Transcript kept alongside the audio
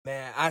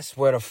I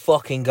swear to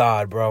fucking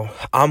God, bro.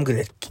 I'm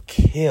gonna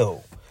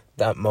kill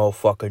that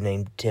motherfucker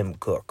named Tim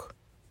Cook.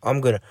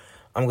 I'm gonna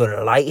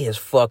light his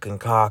fucking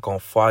cock on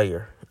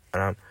fire,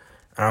 and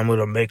I'm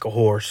gonna make a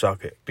whore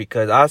suck it,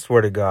 because I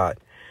swear to God,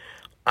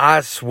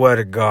 this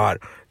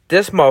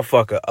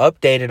motherfucker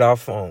updated our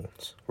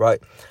phones,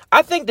 right?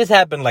 I think this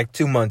happened like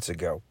 2 months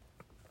ago.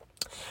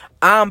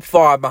 I'm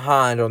far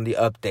behind on the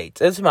updates.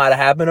 This might have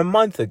happened a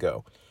month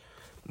ago.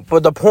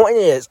 But the point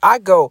is, I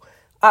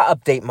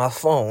update my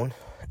phone,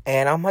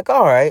 and I'm like,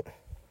 all right,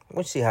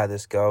 let's see how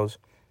this goes.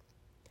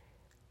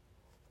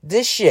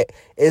 This shit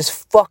is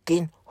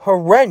fucking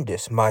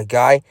horrendous, my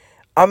guy.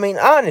 I mean,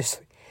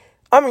 honestly.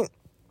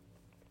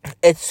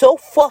 It's so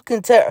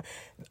fucking terrible.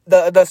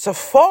 The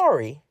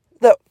Safari,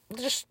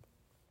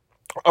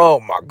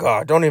 oh my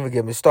God, don't even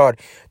get me started.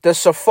 The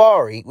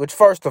Safari, which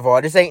first of all,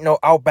 this ain't no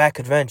Outback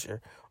Adventure,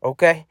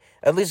 okay?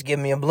 At least give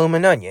me a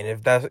blooming onion,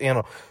 if that's,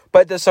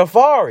 But the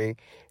Safari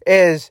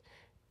is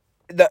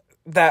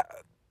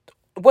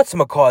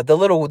whatchamacallit, the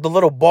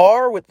little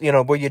bar with,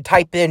 where you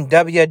type in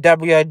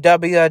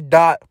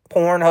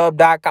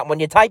www.pornhub.com. When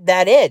you type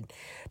that in,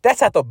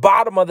 that's at the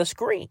bottom of the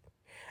screen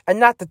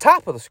and not the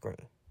top of the screen.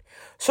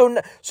 So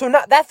not,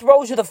 that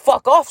throws you the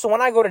fuck off. So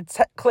when I go to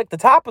click the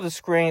top of the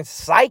screen,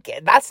 psych,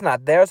 that's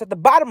not there. It's at the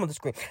bottom of the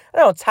screen.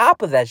 And on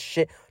top of that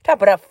shit,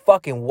 top of that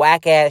fucking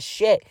whack ass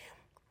shit,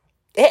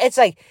 it's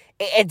like,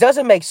 it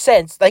doesn't make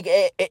sense. Like,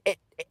 it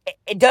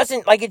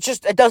doesn't, like, it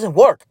doesn't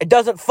work. It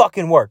doesn't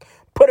fucking work.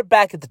 Put it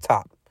back at the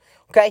top.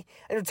 Okay?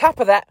 And on top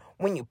of that,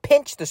 when you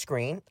pinch the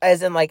screen,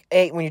 as in, like,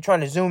 when you're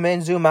trying to zoom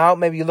in, zoom out,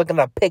 maybe you're looking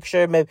at a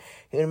picture,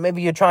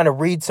 maybe you're trying to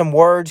read some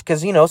words,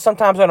 because,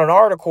 sometimes on an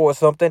article or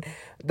something,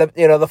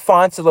 the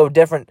font's a little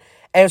different.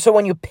 And so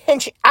when you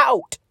pinch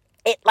out,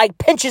 it, like,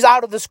 pinches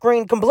out of the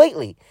screen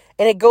completely.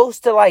 And it goes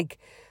to, like,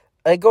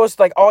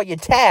 all your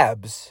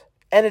tabs.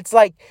 And it's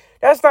like,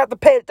 that's not the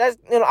page. That's,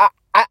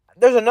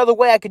 there's another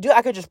way I could do it.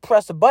 I could just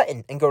press a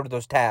button and go to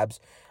those tabs.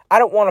 I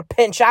don't want to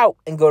pinch out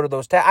and go to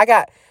those tabs.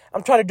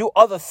 I'm trying to do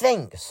other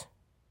things.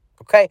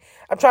 Okay?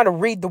 I'm trying to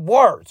read the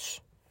words.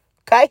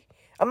 Okay?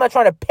 I'm not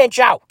trying to pinch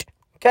out.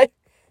 Okay?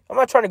 I'm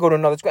not trying to go to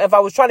another screen. If I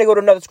was trying to go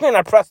to another screen,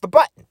 I'd press the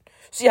button.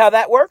 See how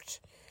that works?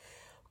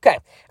 Okay.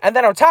 And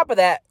then on top of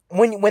that,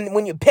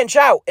 when you pinch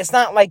out, it's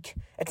not like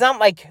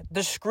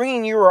the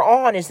screen you were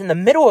on is in the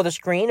middle of the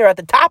screen or at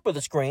the top of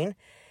the screen.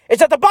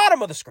 It's at the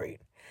bottom of the screen.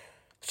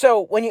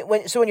 So when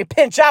you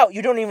pinch out,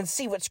 you don't even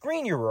see what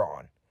screen you were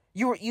on.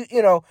 You're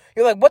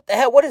like, what the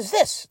hell? What is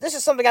this? This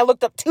is something I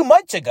looked up 2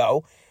 months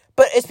ago,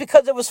 but it's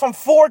because it was from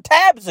 4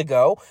 tabs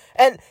ago,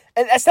 and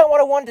that's not what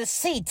I wanted to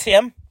see,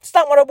 Tim. It's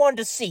not what I wanted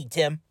to see,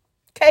 Tim.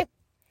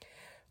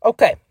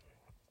 Okay.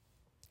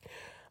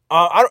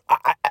 I'm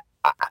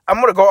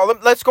gonna go.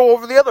 Let's go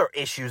over the other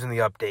issues in the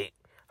update.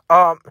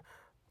 I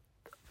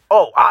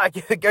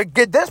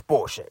get this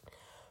bullshit.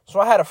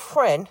 So I had a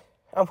friend.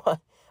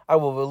 I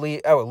will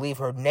leave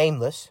her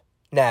nameless,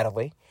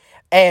 Natalie,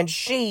 and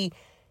she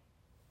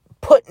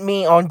put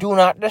me on Do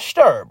Not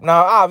Disturb.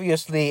 Now,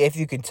 obviously, if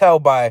you can tell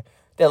by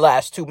the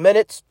last 2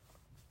 minutes,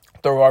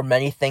 there are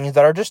many things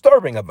that are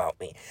disturbing about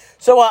me.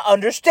 So I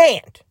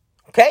understand,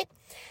 okay?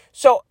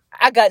 So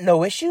I got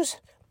no issues,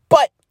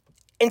 but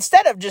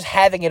instead of just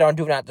having it on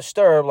Do Not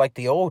Disturb like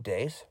the old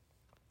days,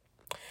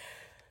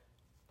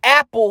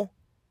 Apple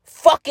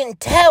fucking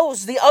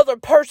tells the other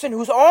person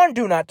who's on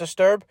Do Not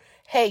Disturb,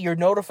 hey, your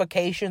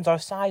notifications are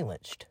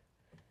silenced.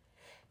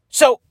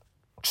 So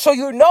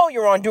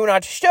you're on Do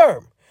Not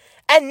Disturb.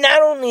 And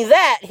not only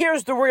that,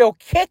 here's the real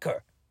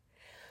kicker.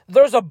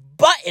 There's a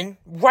button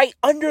right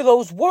under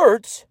those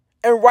words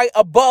and right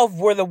above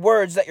where the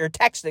words that you're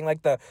texting,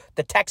 like the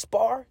text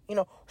bar,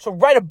 So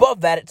right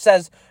above that, it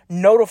says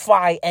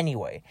notify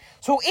anyway.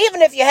 So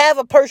even if you have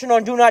a person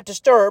on Do Not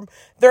Disturb,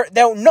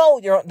 they'll know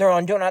they're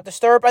on Do Not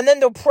Disturb, and then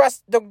they'll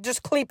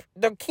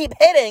keep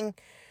hitting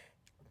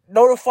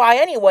notify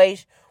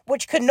anyways,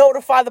 which could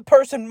notify the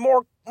person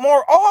more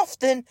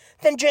often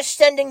than just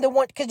sending the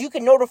one, because you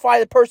can notify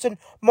the person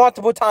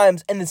multiple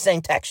times in the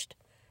same text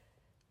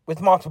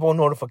with multiple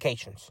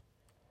notifications.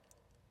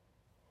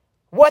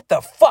 What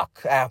the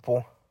fuck,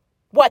 Apple?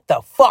 What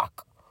the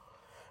fuck?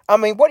 I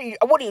mean, what are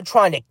you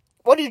trying to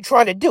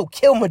do?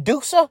 Kill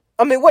Medusa?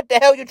 I mean, what the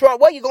hell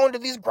why are you going to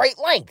these great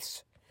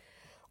lengths?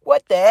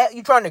 What the hell?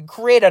 You trying to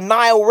create a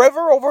Nile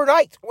River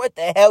overnight? What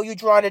the hell you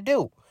trying to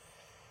do?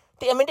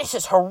 I mean, this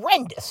is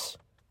horrendous.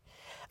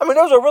 I mean,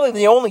 those are really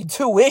the only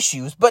 2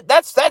 issues, but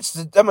that's 2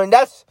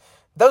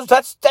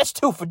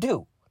 for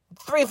 2.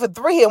 3 for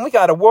 3, and we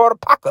got a world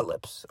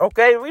apocalypse.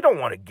 Okay, we don't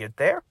want to get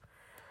there.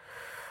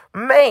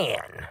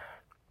 Man,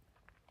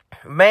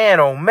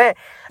 oh man.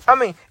 I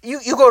mean,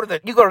 you go to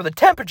the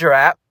temperature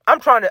app.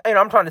 I'm trying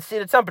to see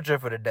the temperature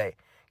for the day.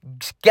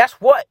 Guess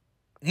what?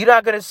 You're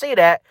not gonna see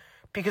that,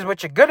 because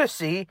what you're gonna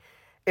see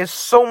is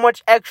so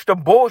much extra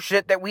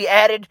bullshit that we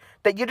added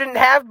that you didn't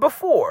have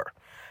before.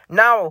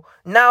 Now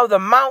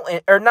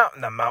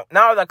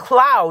the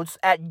clouds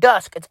at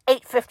dusk, it's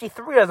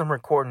 8:53 as I'm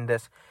recording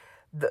this.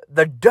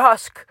 The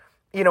dusk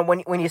you know,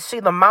 when you see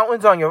the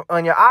mountains on your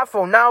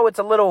iPhone, now it's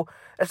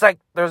like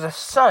there's a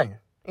sun.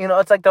 You know,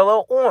 it's like the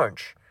little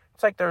orange.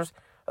 It's like there's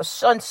a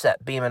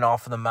sunset beaming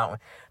off of the mountain.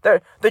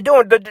 They're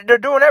doing everything.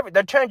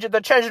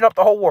 They're changing up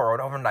the whole world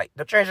overnight.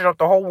 They're changing up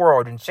the whole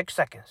world in 6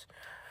 seconds.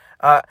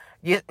 Now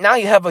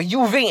you have a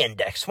UV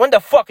index. When the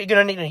fuck are you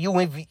gonna need a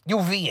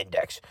UV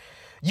index?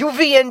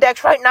 UV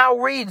index right now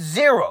reads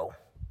 0,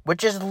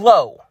 which is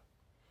low.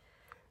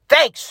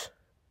 Thanks.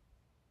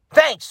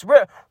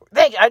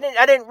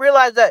 I didn't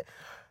realize that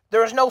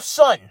there is no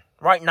sun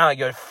right now.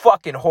 You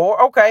fucking whore.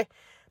 Okay.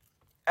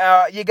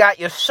 You got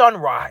your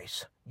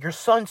sunrise, your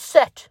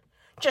sunset.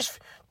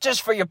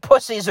 Just for your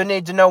pussies who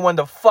need to know when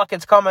the fuck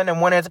it's coming and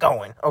when it's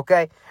going.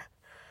 Okay.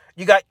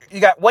 You got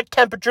what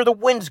temperature the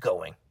wind's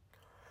going.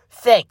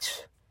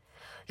 Thanks.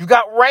 You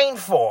got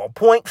rainfall,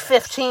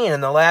 0.15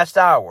 in the last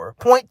hour,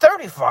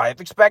 0.35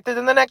 expected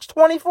in the next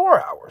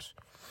 24 hours.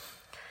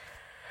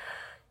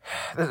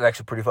 This is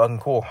actually pretty fucking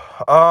cool.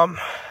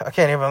 I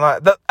can't even lie.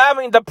 The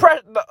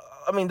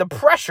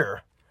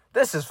pressure.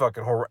 This is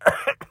fucking horrible.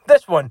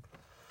 This one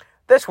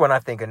I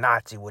think a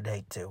Nazi would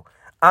hate too.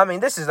 I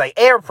mean, this is like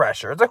air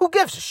pressure. It's like, who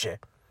gives a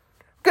shit?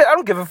 I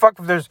don't give a fuck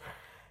if there's,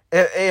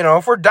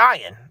 if we're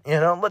dying.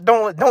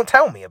 Don't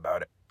tell me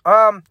about it.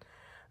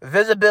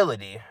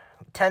 Visibility,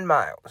 10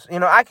 miles.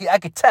 I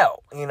could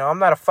tell. I'm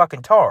not a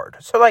fucking tard.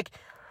 So, like,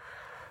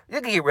 you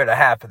can get rid of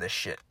half of this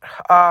shit.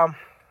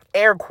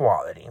 Air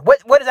quality.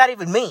 What does that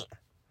even mean?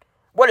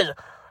 What is it?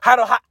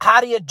 How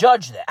do you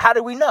judge that? How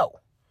do we know?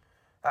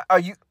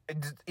 Is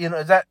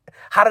that,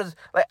 how does,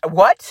 like,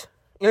 what?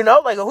 Who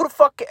the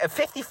fuck,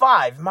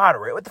 55,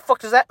 moderate, what the fuck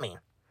does that mean?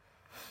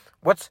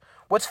 What's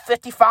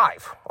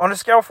 55? On a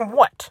scale from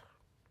what?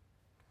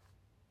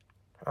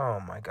 Oh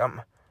my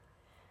God.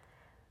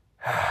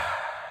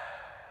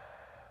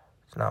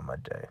 It's not my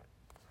day.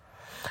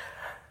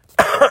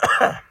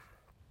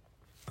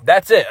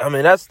 That's it. I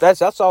mean,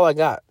 that's all I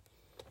got.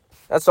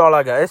 That's all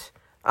I got.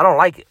 I don't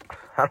like it.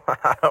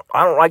 I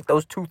don't like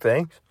those 2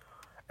 things.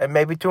 And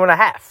maybe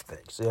 2.5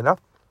 things,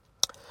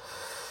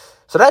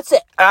 So that's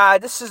it.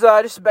 This is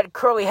about a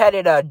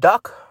curly-headed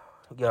duck.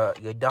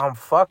 You dumb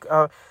fuck.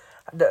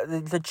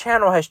 The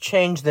channel has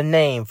changed the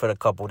name for a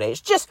couple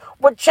days.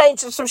 We're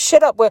changing some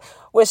shit up.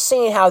 We're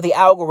seeing how the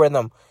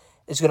algorithm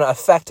is going to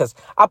affect us.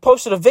 I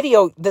posted a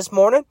video this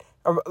morning,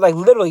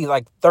 literally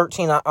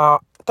 13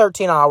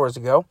 hours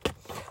ago.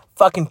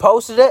 Fucking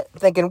posted it,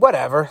 thinking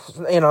whatever.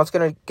 It's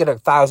going to get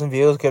 1,000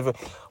 views because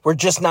we're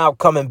just now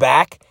coming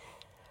back.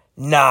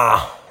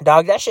 Nah,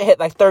 dog, that shit hit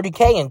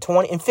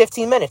 30K in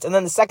 15 minutes. And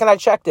then the second I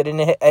checked it,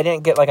 I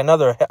didn't get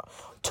another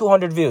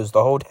 200 views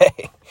the whole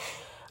day.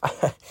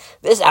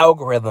 This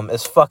algorithm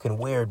is fucking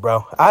weird,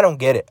 bro. I don't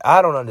get it.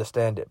 I don't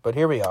understand it. But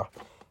here we are.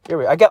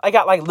 I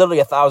got literally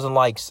 1,000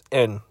 likes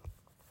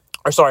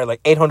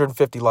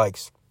 850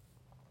 likes.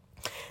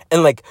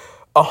 And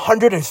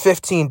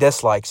 115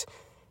 dislikes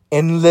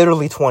in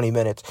literally 20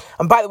 minutes.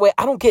 And by the way,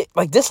 I don't get,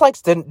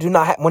 dislikes do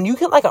not have, when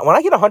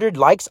I get 100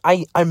 likes,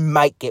 I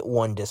might get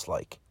 1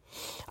 dislike.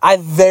 I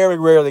very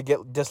rarely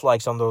get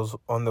dislikes on those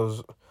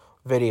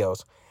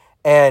videos.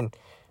 And,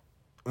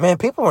 man,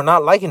 people were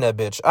not liking that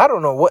bitch. I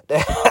don't know what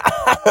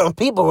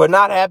people were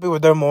not happy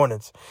with their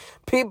mornings.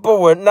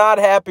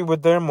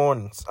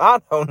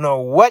 I don't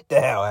know what the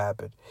hell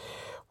happened.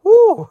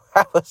 Woo,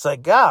 I was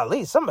like,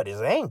 golly,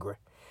 somebody's angry.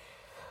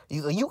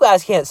 You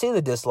guys can't see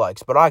the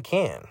dislikes, but I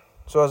can.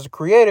 So as a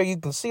creator, you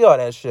can see all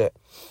that shit.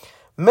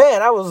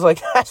 Man, I was like,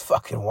 that's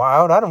fucking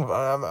wild. I don't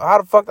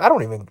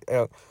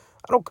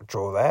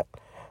control that.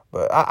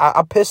 But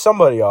I pissed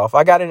somebody off.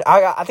 I think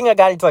I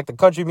got into the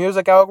country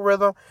music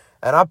algorithm,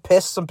 and I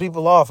pissed some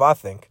people off, I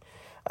think.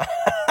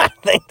 I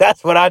think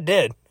that's what I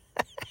did.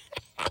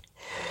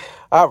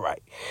 All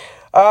right.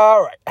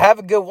 Have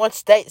a good one.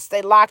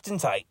 Stay locked and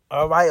tight.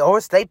 All right. Or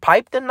stay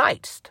piped and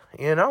niced.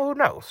 Who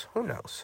knows?